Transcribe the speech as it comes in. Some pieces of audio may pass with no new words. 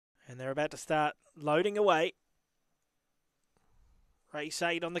they're about to start loading away. Race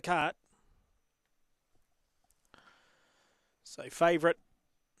 8 on the cart. So favourite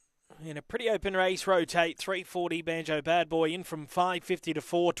in a pretty open race, Rotate, 340 Banjo Bad Boy in from $5.50 to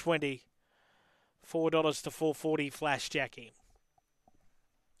 $4.20. $4 to $4.40 Flash Jackie.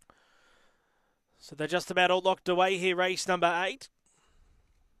 So they're just about all locked away here, race number 8.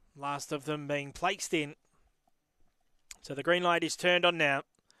 Last of them being placed in. So the green light is turned on now.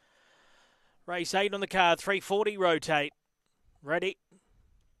 Race 8 on the card, 340 Rotate. Ready.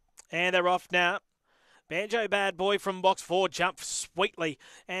 And they're off now. Banjo Bad Boy from box 4 jumped sweetly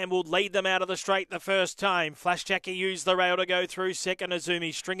and will lead them out of the straight the first time. Flash Jackie used the rail to go through second.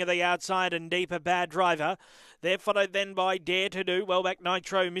 Azumi, Stringer the outside and Deeper Bad Driver. They're followed then by Dare to Do. Wellback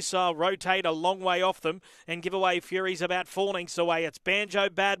Nitro Missile, Rotate a long way off them, and Giveaway Fury's about 4 lengths away. It's Banjo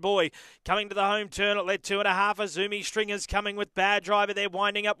Bad Boy coming to the home turn. It led 2.5. Azumi, Stringer's coming with Bad Driver. They're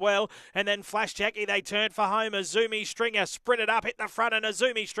winding up well, and then Flash Jackie, they turn for home. Azumi, Stringer sprinted up, hit the front, and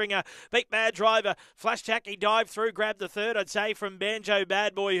Azumi, Stringer beat Bad Driver. Flash Jackie dived through, grabbed the third, I'd say, from Banjo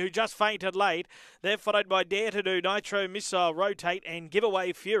Bad Boy, who just fainted late. They're followed by Dare to Do, Nitro Missile, Rotate, and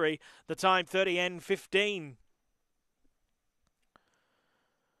Giveaway Fury. The time 30 and 15.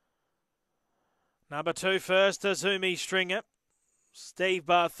 Number 2 first, Azumi Stringer. Steve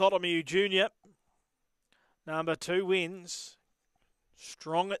Bartholomew Jr. Number 2 wins.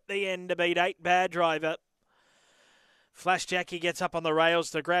 Strong at the end to beat 8 Bad Driver. Flash Jackie gets up on the rails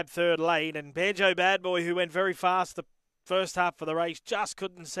to grab third late, and Banjo Bad Boy, who went very fast the first half of the race, just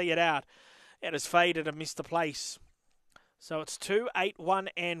couldn't see it out. It has faded and missed the place. So it's 2, 8, 1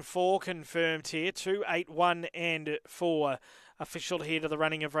 and 4 confirmed here. 2, 8, 1 and 4 official here to the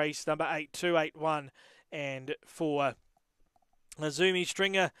running of race number 8. 2, 8, 1 and 4. Azumi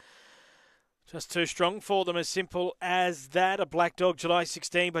Stringer, just too strong for them, as simple as that. A Black Dog, July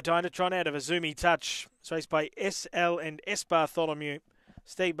 16 by Dynatron out of Azumi Touch. It's raced by SL and S Bartholomew.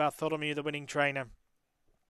 Steve Bartholomew, the winning trainer.